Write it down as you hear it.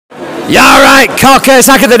Yeah, right, Cocker,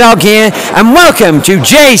 Sack of the Dog here, and welcome to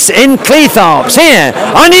Jace in Cleethorpes here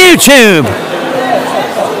on YouTube.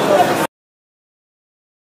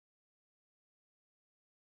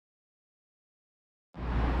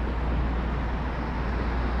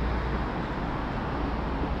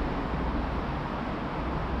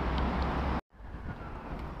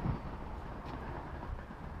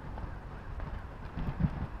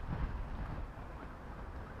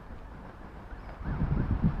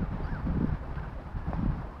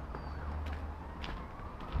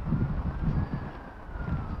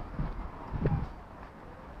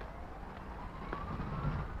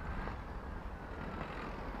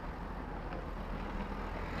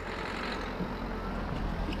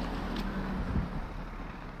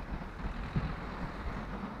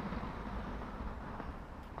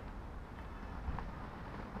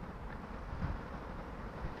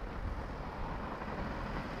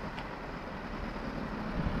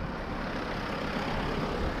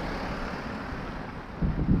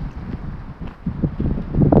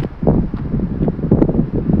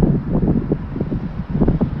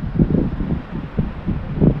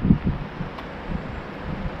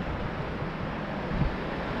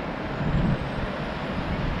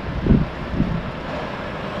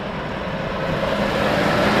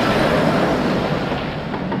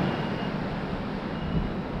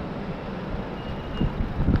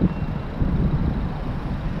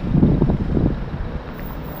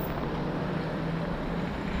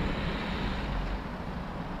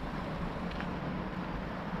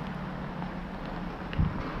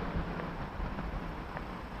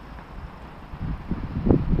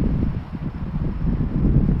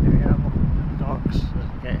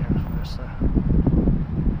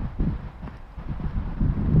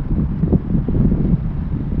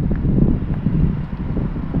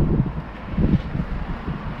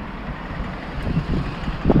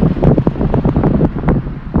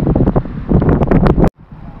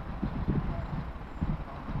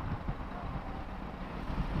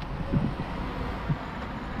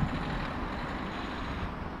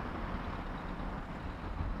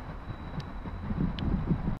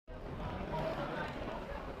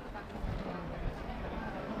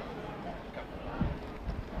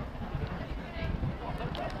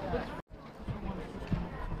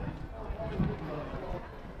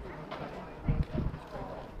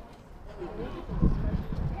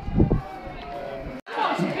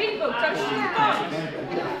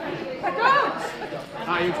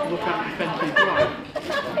 I used to look at the Fenty Drive.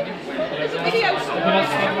 There's a video story.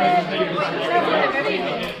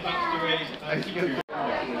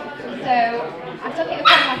 So, I took it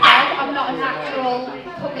upon myself. I'm not a natural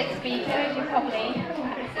public speaker, as you probably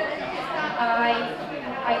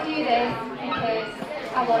I do this because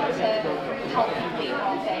I want to help people eat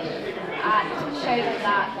more fish and show them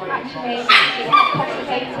that actually it's not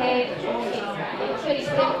complicated, it's really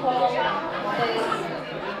simple, there's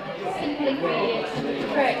simple ingredients to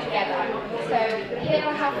throw it together. So here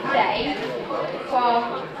I have today from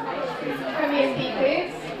Premier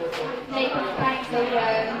Seafoods, making thanks to the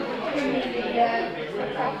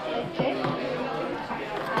craft dish.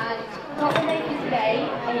 And what we're making today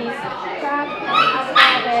is crab and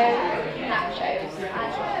avocado nachos,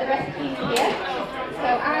 and the recipe's here. So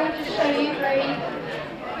I will just show you very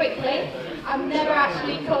quickly. I've never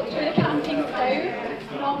actually cooked with a camping stove.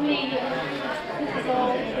 Normally this is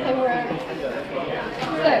all over.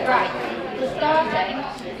 So right, we're starting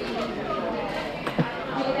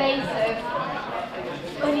with a base of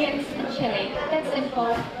onions and chilli. Dead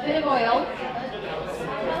simple, bit of oil.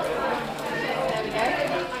 There we go.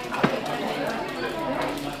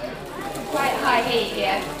 Quite high heat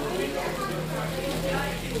here.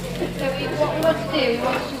 So what we want to do, we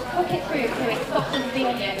want to just cook it through so it softens the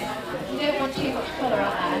onion. You don't want too much colour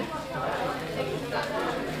on there.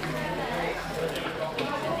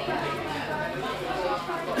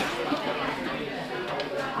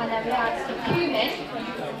 And then we add some cumin.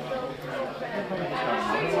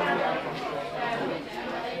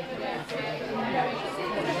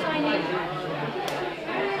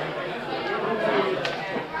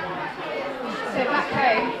 So back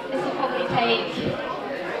home, this will probably take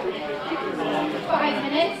 5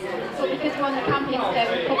 minutes, but because we're on the camping stove,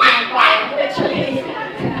 we're cooking on fire, literally.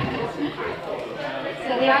 So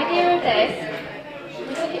the idea of this, we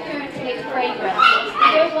cook it through until it's fragrant. We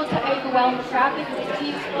don't want to overwhelm the crab because it's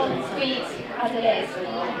beautiful and sweet as it is.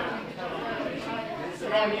 So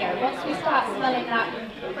there we go. Once we start smelling that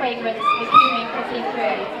fragrance, the cumin cooking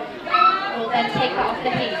through, we'll then take that off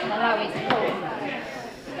the heat and allow it to cool.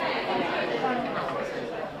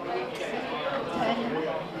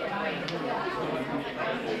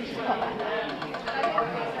 Pop that.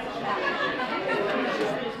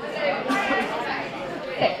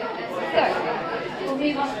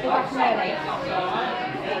 move on to the guacamole.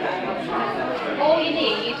 All you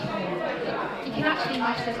need, you can actually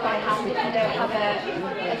mash this by hand if you don't have a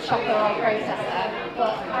chopper or a processor,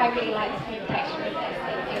 but I really like the smooth texture of this,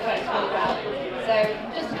 it works really well. So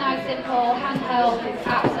just a nice simple handheld is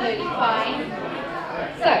absolutely fine.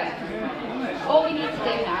 So, all we need to do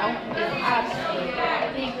now is add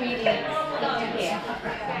the ingredients into here.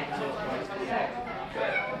 So,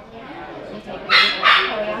 you take a bit of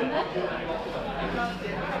coriander.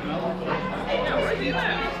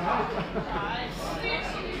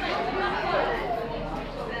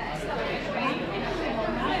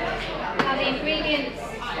 Now the ingredients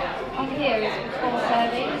on here is 4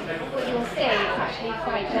 servings, but you'll see it's actually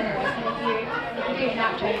quite generous, and if you're doing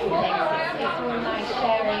nachos and things, it's really nice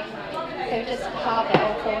sharing. So just halve it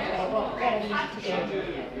or quarter it, whatever you need to do.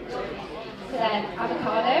 So then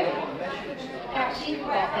avocado. I actually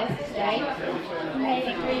got this today. Main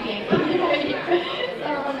ingredient.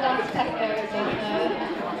 Everyone down to Tesco's and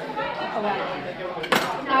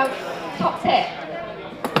now, top tip.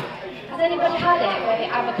 Has anybody had it where the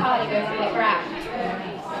avocado goes a bit brown?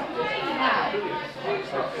 Now,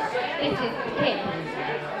 this is the pin.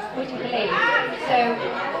 Would you believe? So,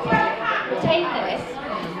 retain this.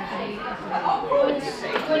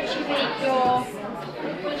 Once you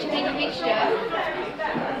make your mixture,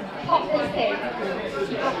 pop this in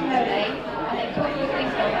your guacamole and then cut your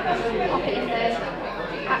things up, pop it in there.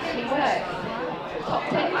 Actually works. Top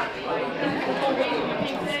tip.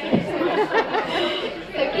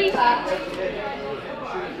 So keep that.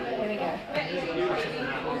 Here we go.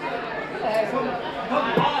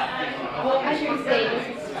 So, as you can see, this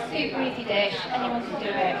is a super easy dish. Anyone can do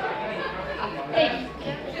it. I think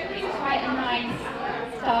it's quite a nice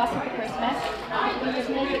starter for Christmas. You can just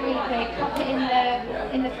make it really quick, pop it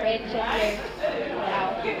in the fridge and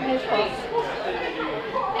no fuss.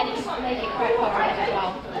 And you can make it quite popular as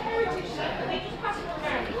well.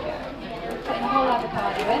 Putting the whole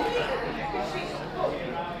avocado in.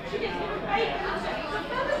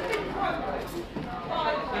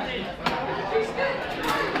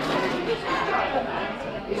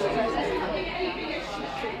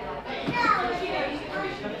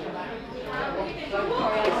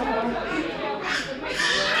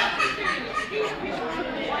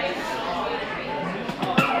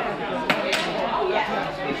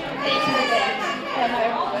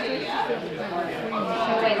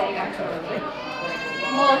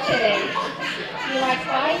 More chili. Do you like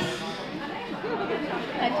spice?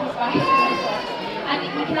 Plenty of spice. And you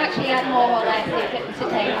can actually add more or less to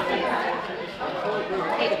taste.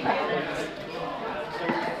 It's preference.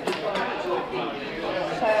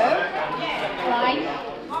 So, lime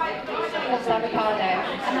plus avocado.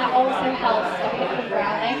 And that also helps stop it from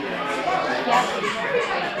browning. Yep.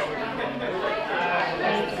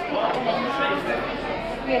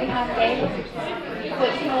 Really handy. But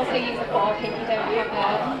you can also use a fork if you don't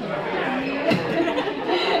have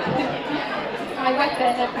my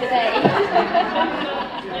weapon of the day.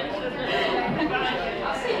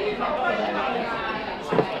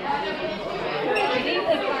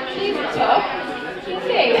 These are tough. You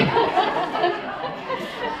see?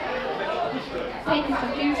 Taking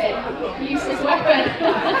some juicing. Useless weapon.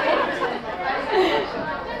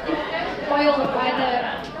 Boiled by the...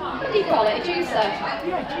 What do you call it? A juicer?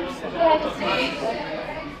 Yeah, juicer. Yeah, just a juicer.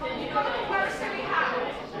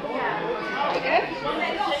 There we go.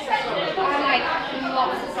 I like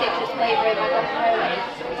lots of citrus flavour in my guacamole.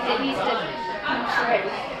 It needs to come through.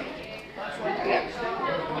 There we go.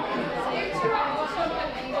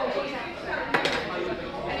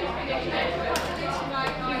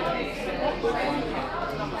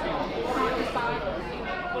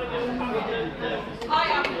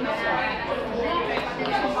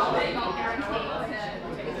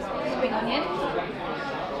 Spring onion.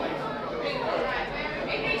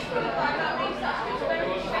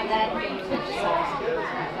 And then salt.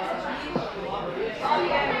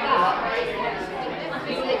 That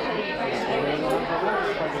is literally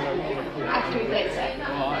after we blitz it.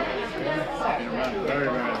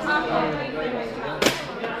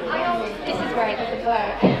 This is where it doesn't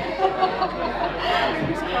work.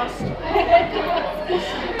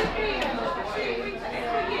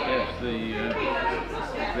 Yes,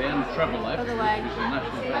 the end treble left, which is the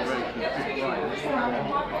National Federation of Fish Fryers.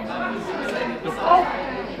 Oh,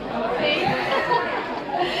 see?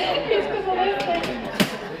 He's got the list thing.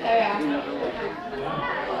 There we are.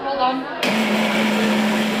 Hold on.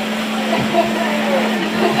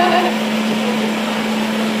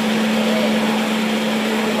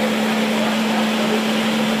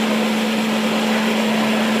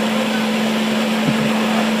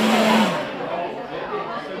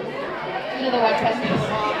 Another one,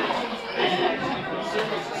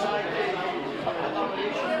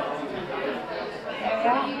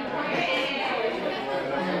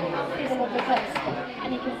 chocolates,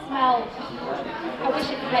 and you can smell. I wish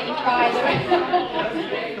it could let you try them.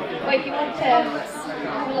 But if you want to have a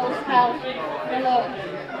little smell, smell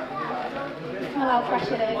how fresh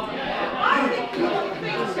it is.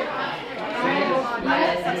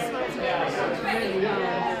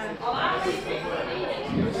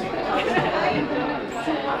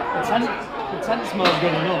 The tent smells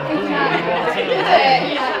good enough.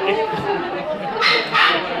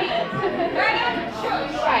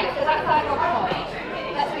 Right, so that's our hot point.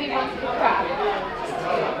 Let's move on to the crab.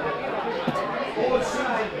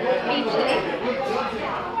 Eventually,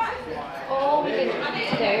 all we need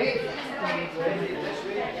to do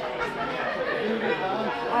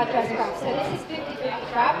our dressed crab. So this is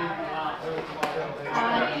 50-50 crab.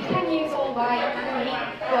 And you can use all white meat,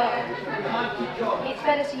 but it's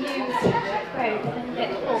better to use both and get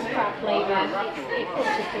the full crab flavour. It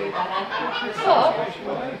pushes through better. But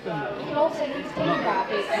you can also use king crab.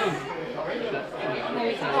 It's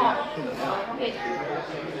not. If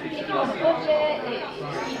you're on a budget,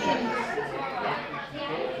 you can.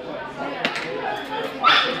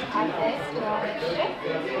 Just add this to our mixture.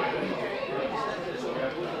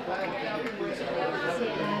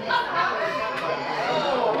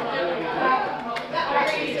 We're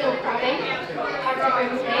actually still crabbing out to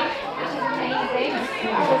Grimsby, which is amazing. I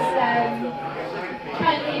was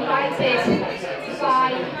kindly invited by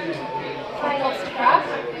lobster crab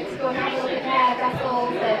to go and have a look at their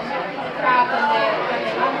vessels and the crab and when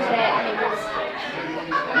they landed it, and it was,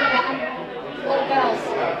 and all girls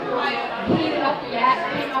peeling off the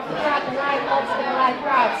crab, the live lobster, the live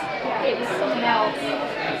crabs. It was something else.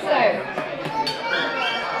 So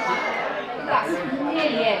that's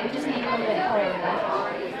nearly it. We just need a little bit of curry in there.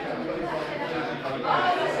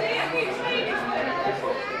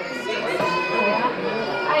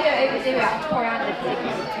 I don't overdo it. I'm coriander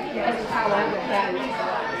sticks as power. Yeah.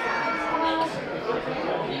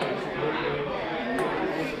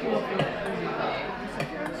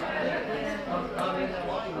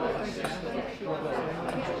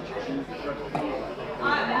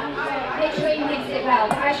 Make sure you mix it well.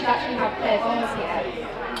 I should actually have balls here,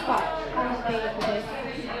 but I'm not ready for this.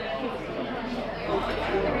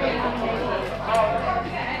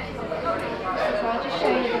 So I'll just show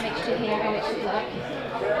you the mixture here, how it should look.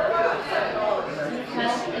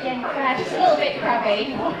 Well, again, fresh, a little bit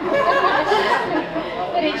crabby,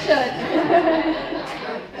 but it should.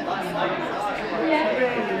 Yeah.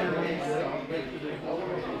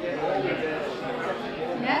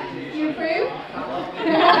 Yeah, you approve?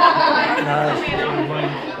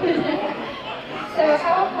 So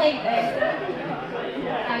how I'll plate this,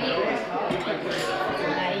 now you can just,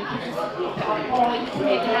 or you can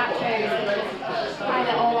take the nachos and just pile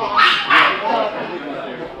it all on, but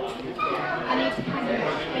I need to kind of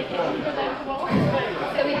make it unpresentable.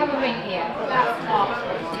 So we have a ring here, but that's not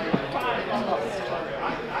a must.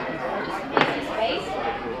 Just make this space,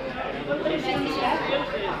 put it in here.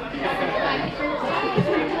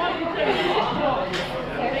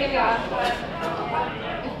 So here we are.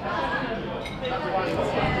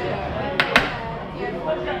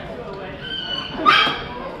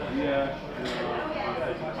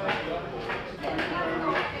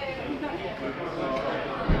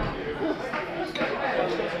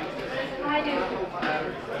 I do.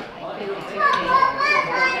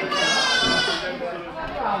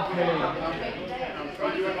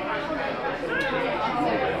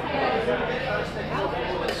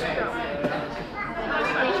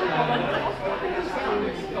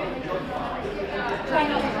 Try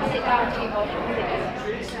not to pass it down too much because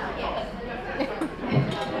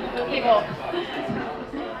give up.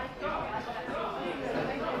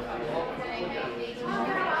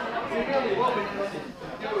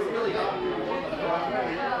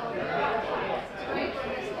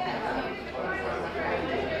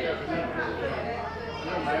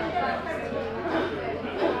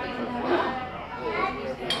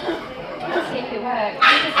 See if it works.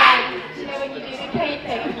 This is like, you know, when you do the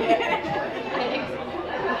painting.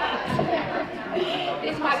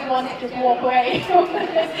 This might be one to just walk away.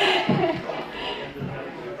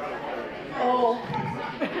 Oh.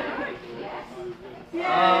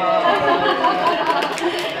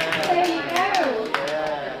 There you go.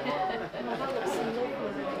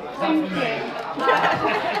 Thank you.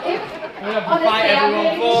 Honestly, I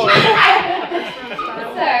really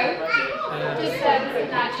So, just serve some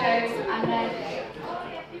nachos and then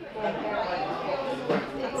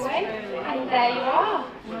take away. And there you are.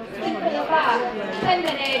 Simple as that. 10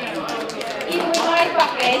 minutes. Even with my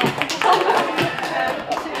coffee.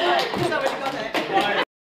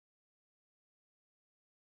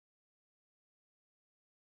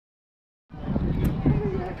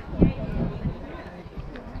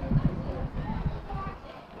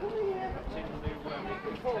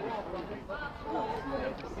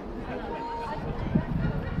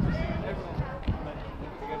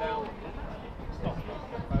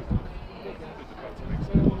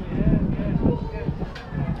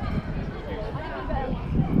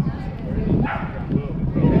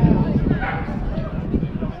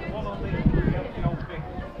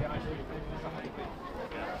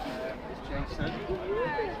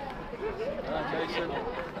 Jason.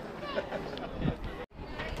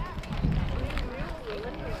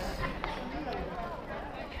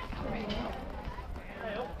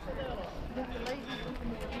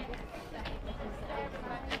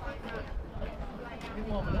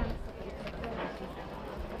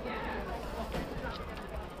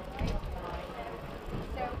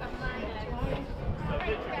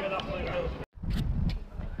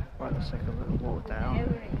 Right, let's take a little walk down.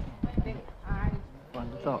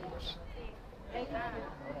 Find the docks.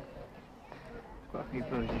 Quite a few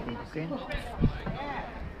birds you can book in.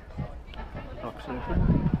 Docks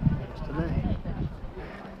open. Just today.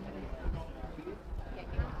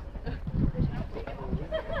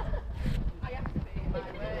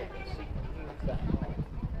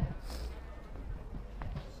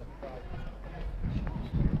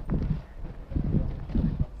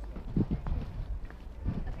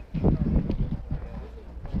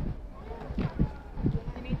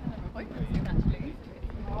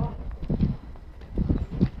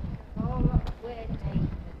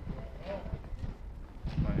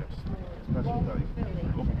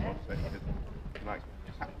 Like,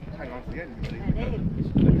 hang on to the end, really.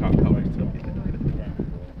 They can't cover it.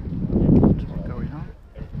 What's going on?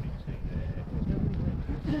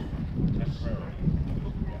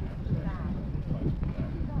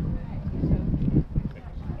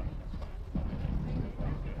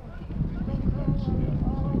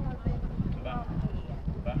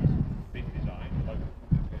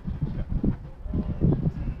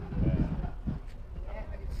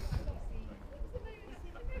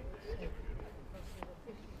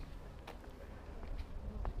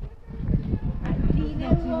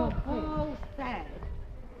 Paul said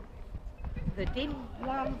they didn't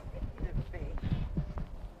want the fish.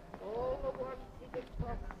 All they wanted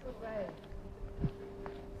across the road.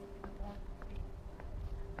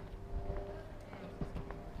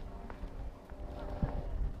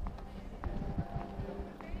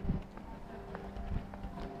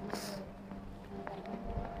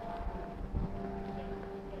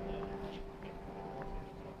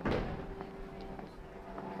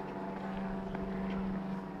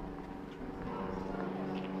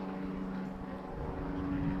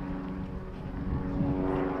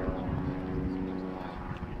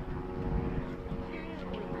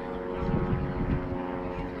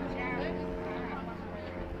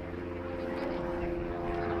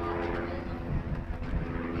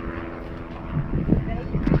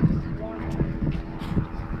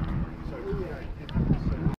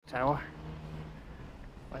 Tower.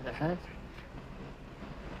 By the head.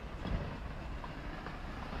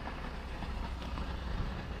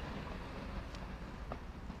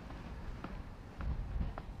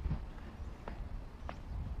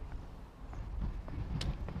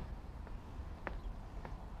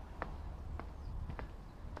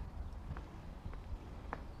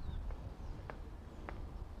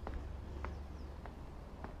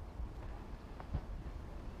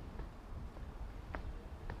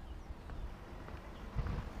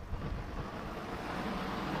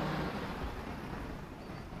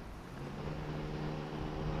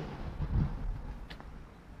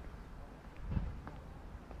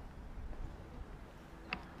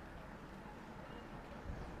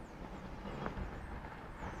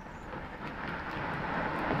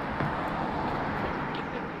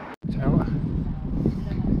 Tower.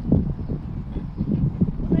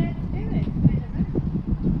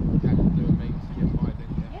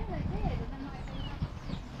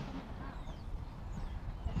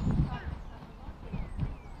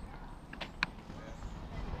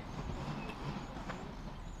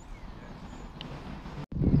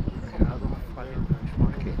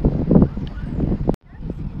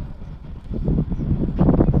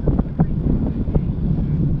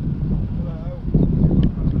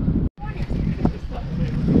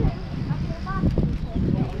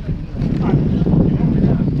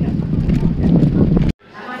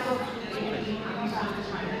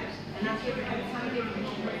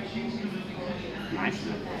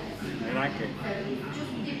 I like it.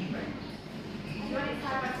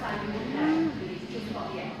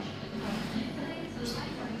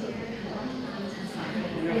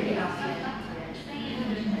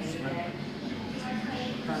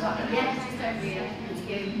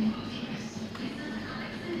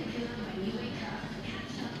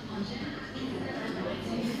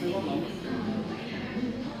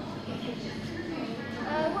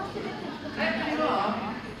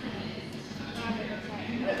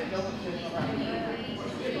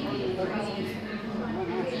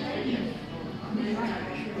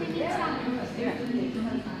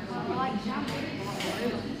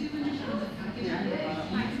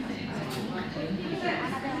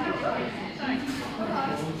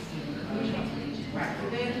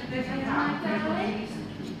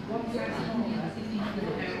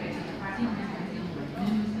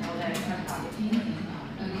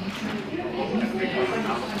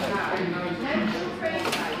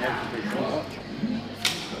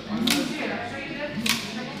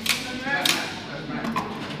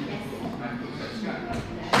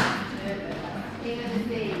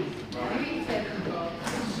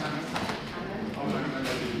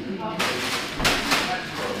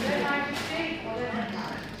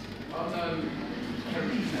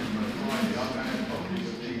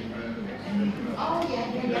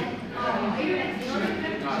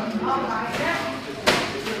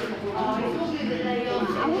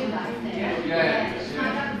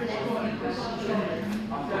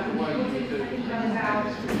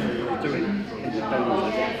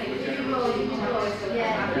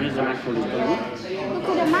 There's an actual donut. Look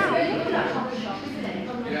at the mouth.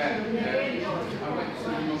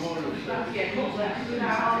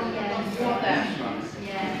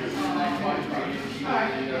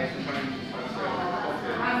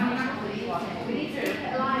 We need to keep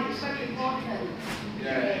it alive, it's very important. It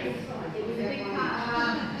was a big part of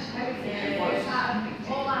everything. It was part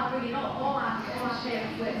of all our, really not all our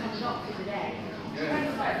parents worked on shops for the day. There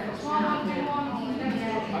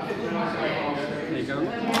you go.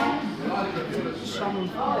 Salmon.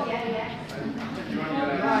 Oh, yeah. You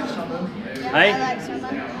like salmon? Hey? I like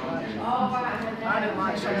salmon. I didn't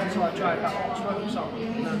like salmon until I tried that hot smoked salmon.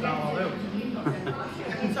 And then now I do.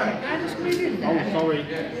 Sorry, can I just squeeze in there? Oh, sorry.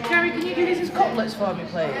 Gary, can you do these as cutlets for me,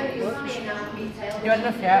 please? You had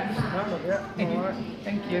enough yet? No, not yet. Alright,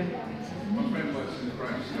 thank you.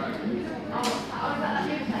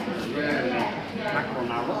 Mackerel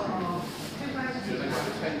now.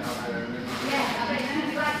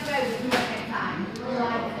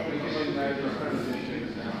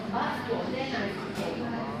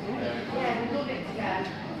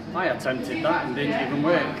 I attempted that and didn't even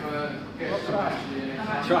work. What's that?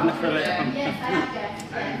 Trying to fill it on.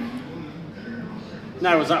 No,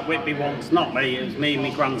 it was at Whitby once, not me, it was me and my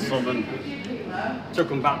grandson, and took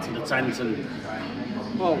him back to the tent and,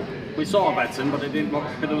 well, we sort of ate him, but it didn't look,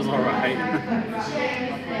 it was alright.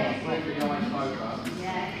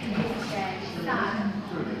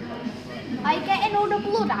 Are you getting all the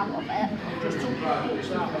blood out of it?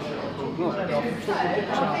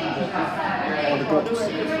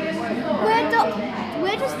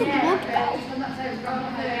 Where does the blood go?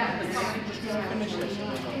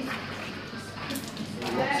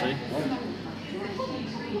 Let's see.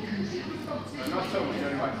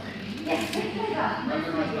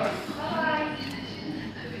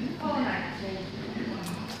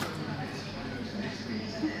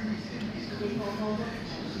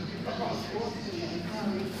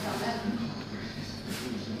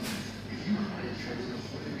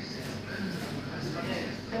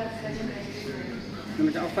 You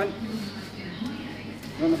want to get off then?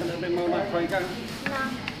 You want a little bit more like before you go?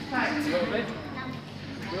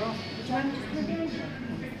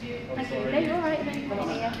 Okay, no, you're alright then.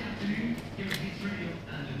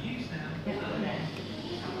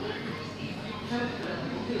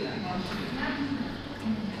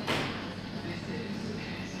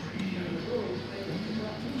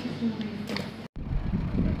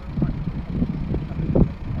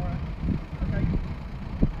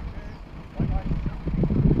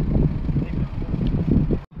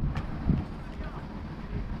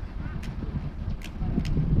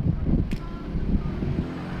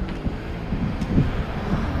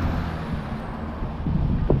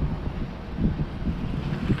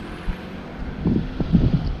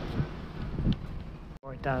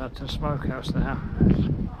 Down up to the smokehouse now.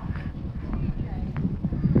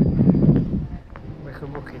 We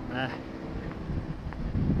can look in there.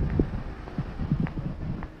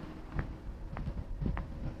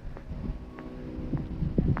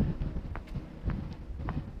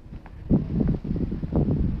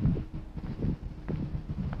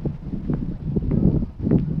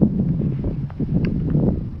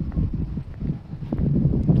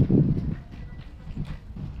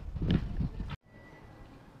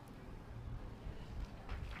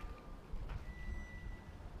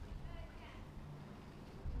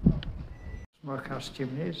 Smokehouse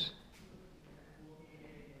chimneys.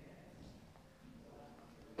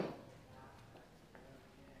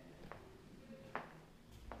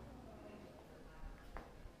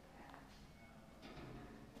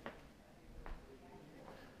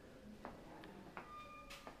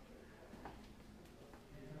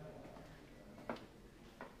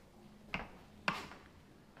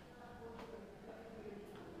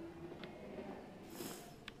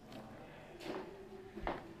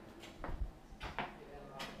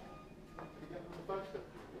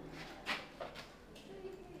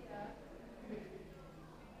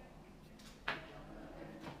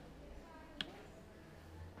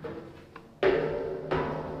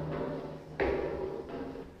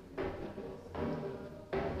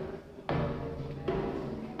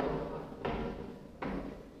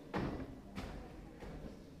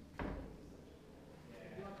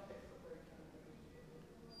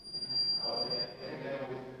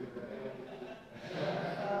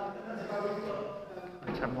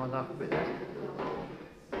 Turn one off a bit there.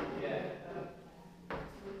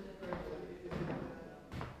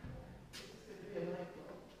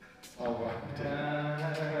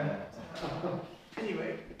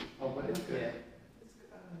 Anyway. Oh, but it's good.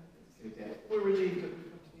 Yeah. We're relieved that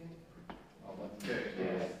we've come to the end. Oh, that's good.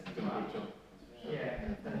 Yeah. Done a good job. Yeah.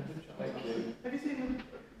 Done a good job. Thank you. Have you seen them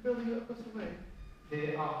building up across the way?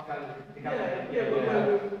 The art gallery. The gallery. Yeah.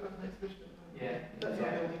 We're an exhibition. Yeah. That's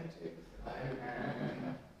our building too.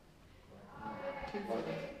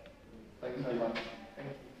 Thank you very much. Thank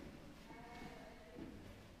you.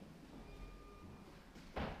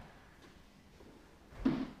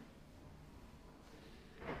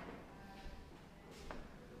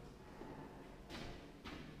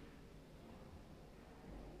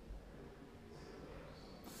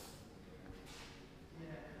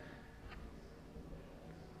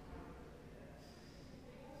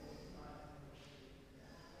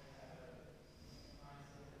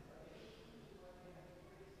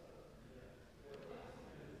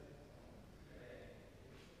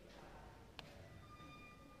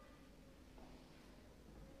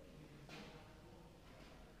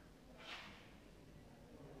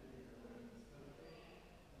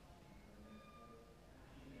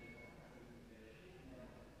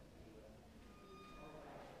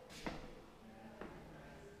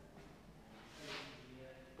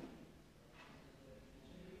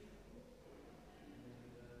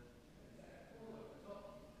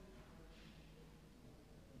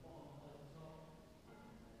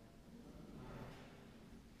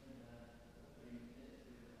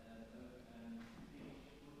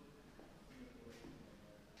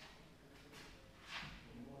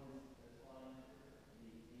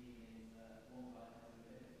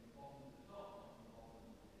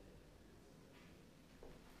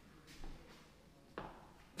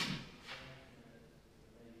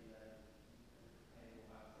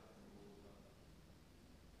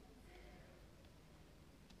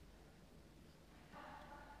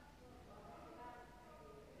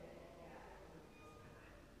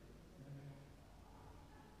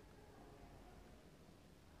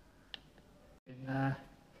 There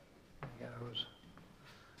it goes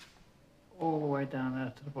all the way down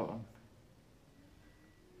there to the bottom.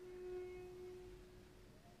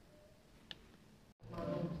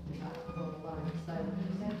 So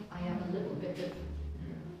I have a little bit of,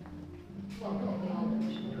 well, not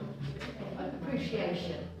knowledge,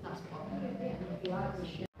 appreciation, that's what I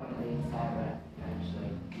appreciate.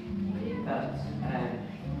 Actually, but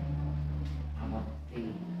I want the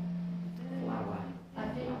flower. I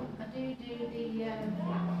do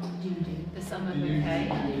The summer bouquet,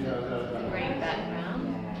 the green background.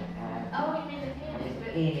 Oh, you mean the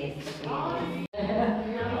pianist?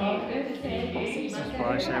 That's why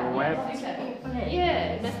I say a web.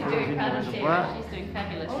 Yeah, must be very proud of Doing Sarah. work. She's doing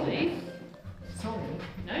fabulously. Sorry.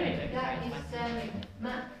 No, you don't.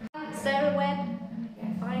 That is Sarah Webb,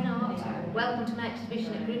 Fine Art. Welcome to my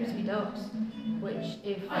exhibition at Grimsby Docks, which,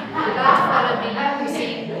 if you'd like to follow me, you can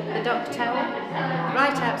see the dock tower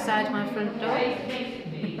right outside my front door.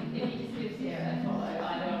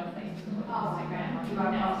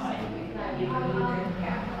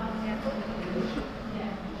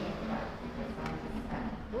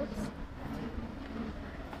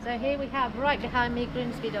 So here we have, right behind me,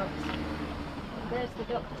 Grimsby Docks. There's the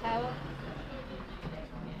dock tower.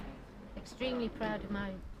 Extremely proud of my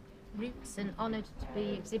roots and honoured to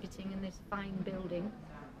be exhibiting in this fine building,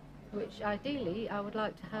 which ideally I would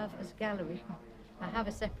like to have as a gallery. I have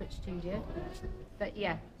a separate studio, but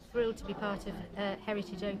yeah, thrilled to be part of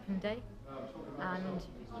Heritage Open Day, and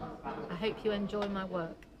I hope you enjoy my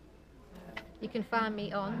work. You can find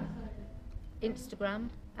me on Instagram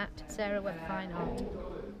at Sarah Webb Fine Art.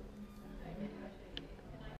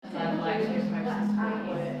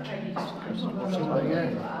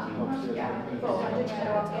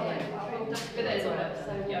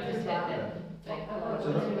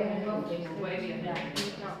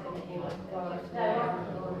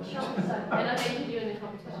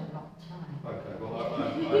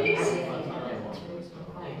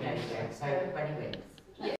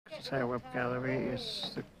 Sarah Webb Gallery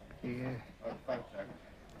is the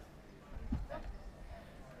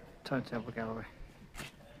turntable gallery.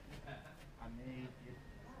 I need you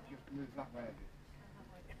just move that way.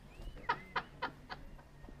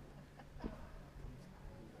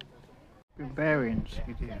 Good bearings,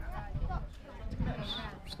 you do.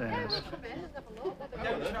 Upstairs.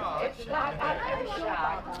 Don't charge.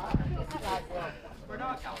 We're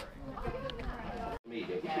not a gallery.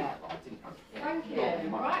 Thank you.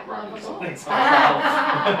 Right, well,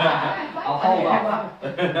 I'll hold off.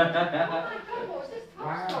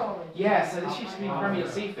 Wow. Yeah, so this used to be Premier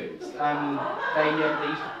Seafoods. They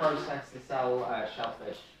used to process to sell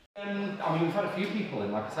shellfish. I mean, we've had a few people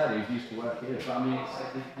in, like I said, who used to work here, but I mean,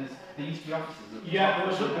 there used to be offices. Yeah, there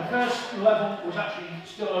was the first level was actually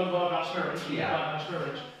still owned by our spirits, and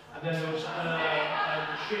then there was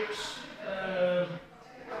ships,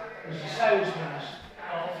 there's a salesman's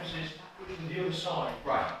offices, which was the other side.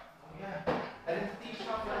 Right. Yeah. And then these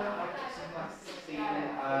have like some like 16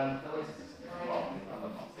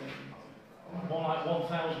 More like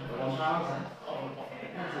 1,000. 1,000.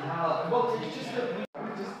 Well, it's just that we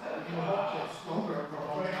just watch a smoker for a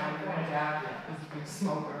long time. My dad is a big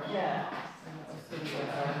smoker. Yeah.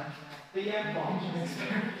 The bomb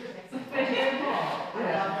experience.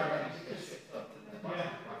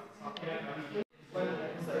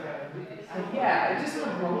 Yeah, it just sort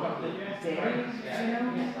of broke up the day, you know?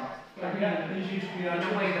 In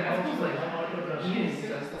a way that I was like,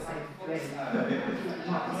 used as the same thing.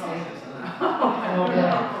 Not the same.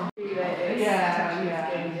 Yeah.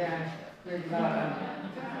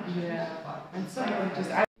 And so I just.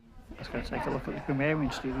 Let's go take a look at the Grimsby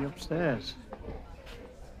studio upstairs.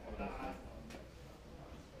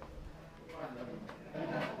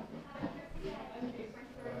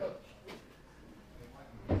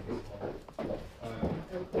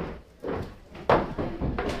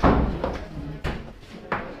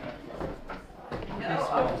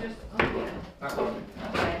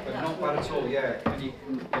 Not bad at all, yeah. And you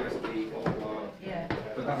can give us the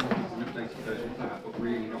but that one is an updated version of that, but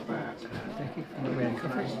really not bad.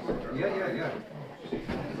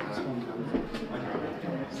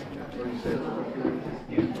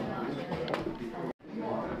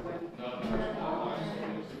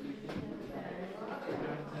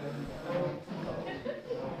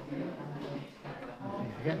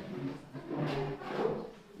 Yeah.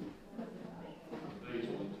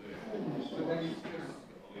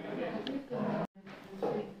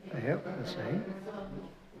 Yep, let's see.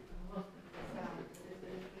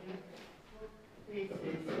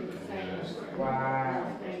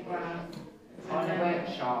 Wow. On a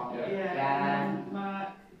workshop. Yeah.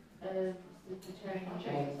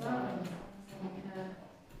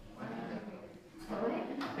 I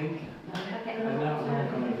think. I'm not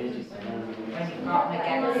going to visit. When you got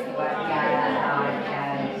against the wet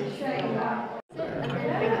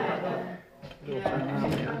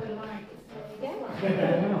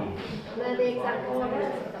They're the exact ones.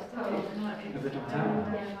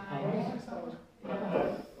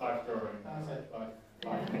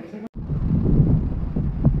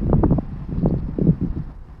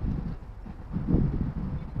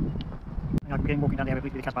 I'm getting walking down the area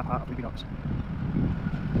with the Casbah part of Grimsby Docks.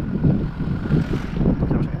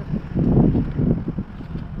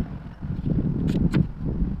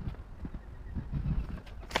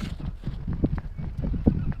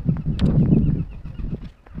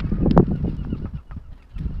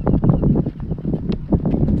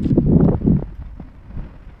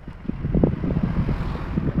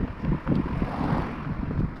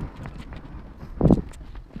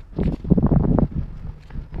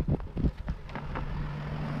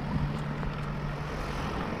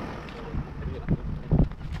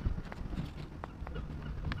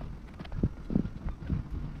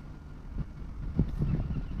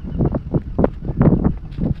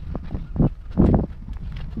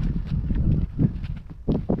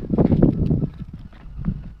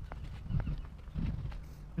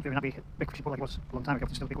 It would not be a big fishing port like it was a long time ago, but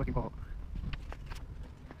it's still a big working port.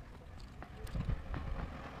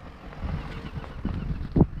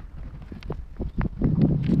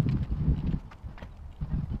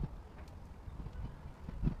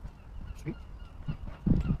 Sweet.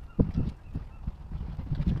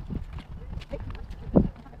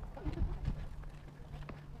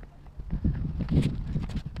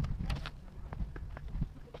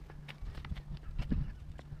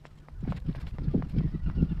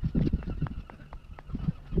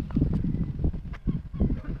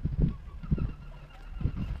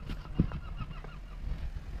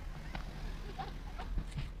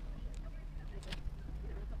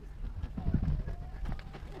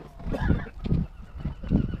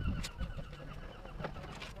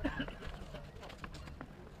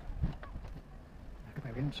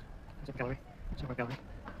 Aquariums. There's a gallery. There's a gallery.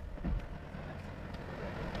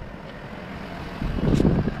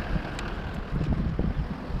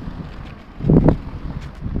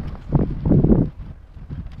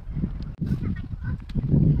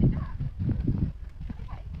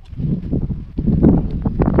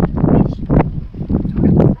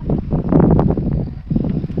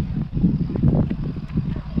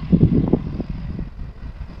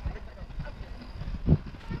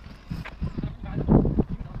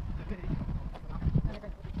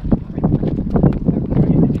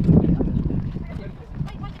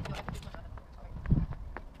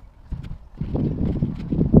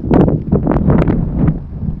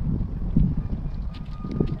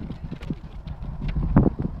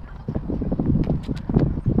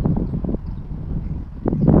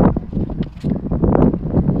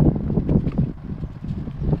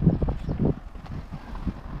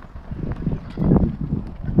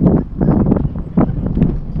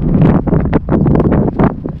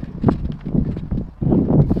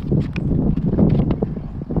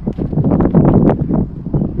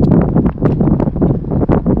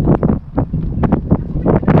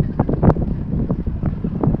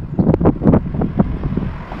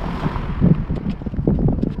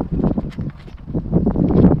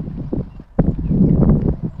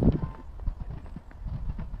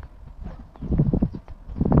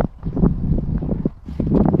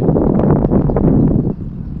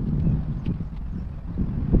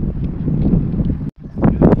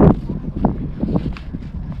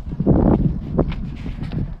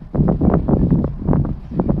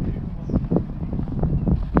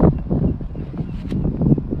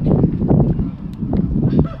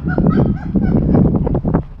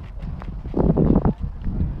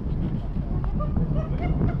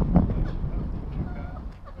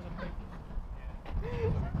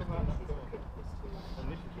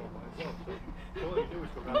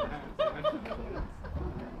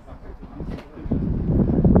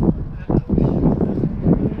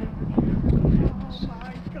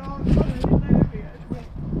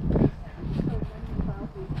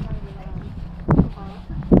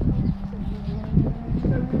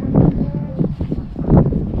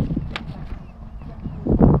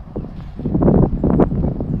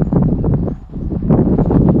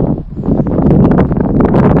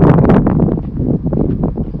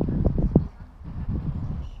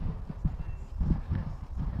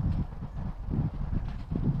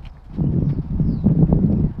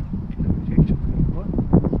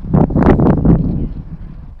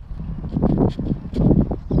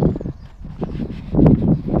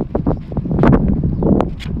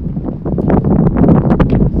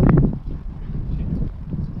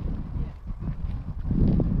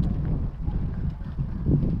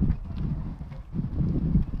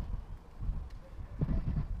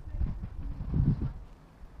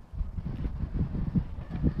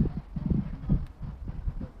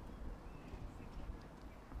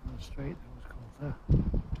 Straight, that was called there.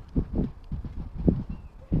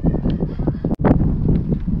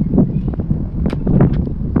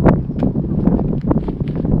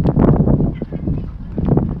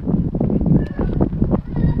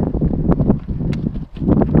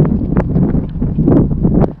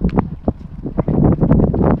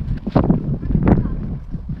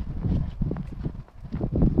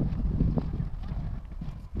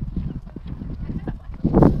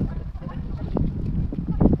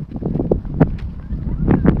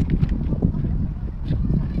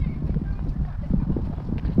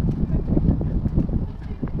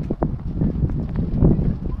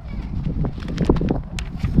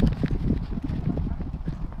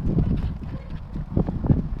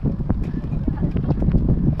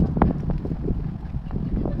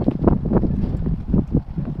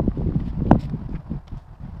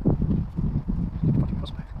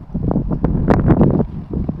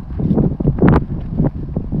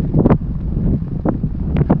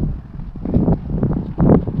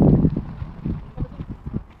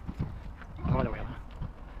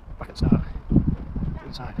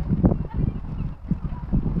 Inside.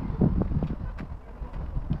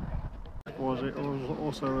 Was it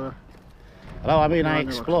also Hello, I'm Ian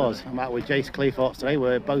Explores. I'm out with Jace Cleethorpes today.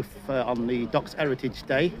 We're both on the Docks Heritage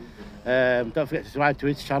Day. Don't forget to subscribe to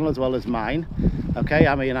his channel as well as mine. Okay,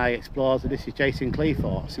 I'm Ian Explores and this is Jason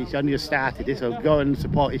Cleethorpes. He's only just started this, so go and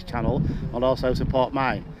support his channel and also support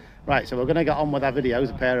mine. Right, so we're going to get on with our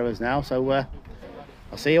videos, a pair of us now, so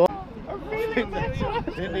I'll see you all.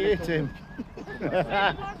 Didn't hit him.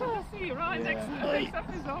 I see you right next to the next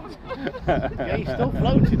episode. Yeah, he's still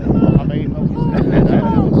floating. I mean,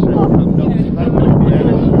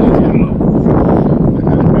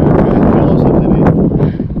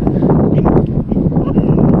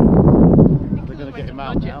 they're going to get him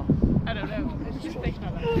out now. I don't know. It's just thinking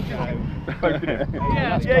of that.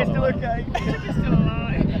 Yeah, he's still okay. He's still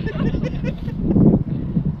alive.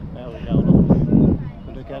 There we go. Look.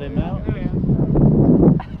 Going to get him out. Oh, yeah.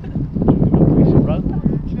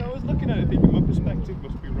 You know, I was looking at it thinking my perspective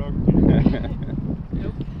must be wrong.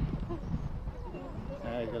 Nope.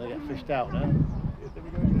 He's going to get fished out now.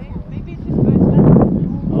 Maybe it's his first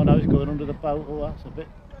lesson. Oh no, he's going under the boat. Oh, that's a bit.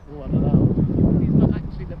 Oh, I don't know. He's not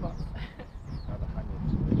actually the boss.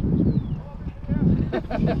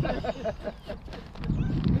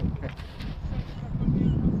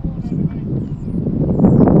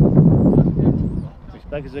 Which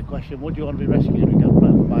begs the question, would you want to be rescued and get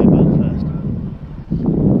run by a boat first?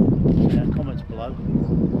 Yeah, comments below.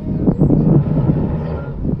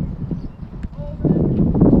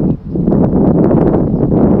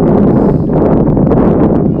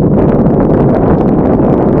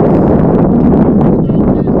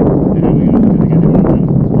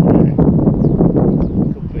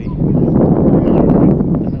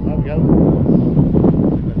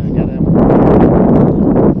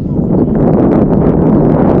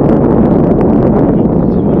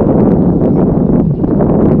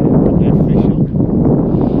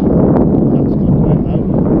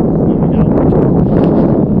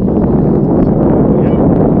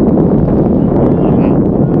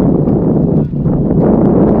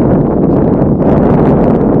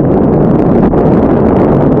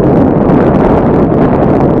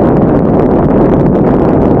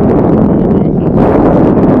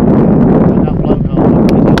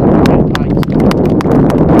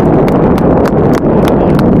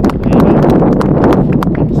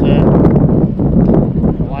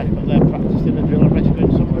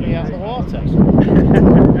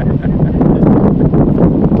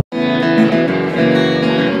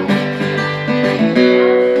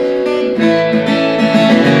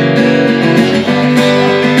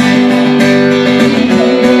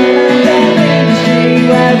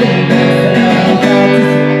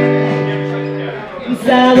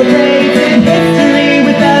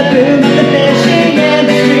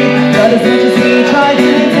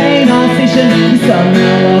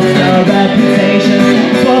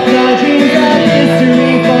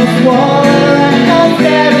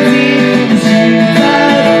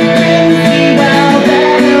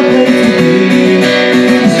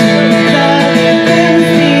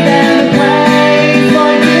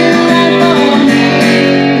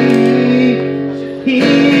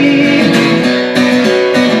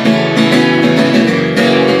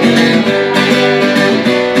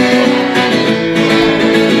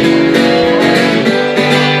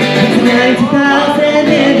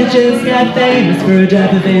 and famous for a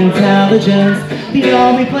depth of intelligence. The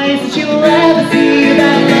only place that you will ever see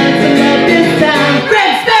about lots of love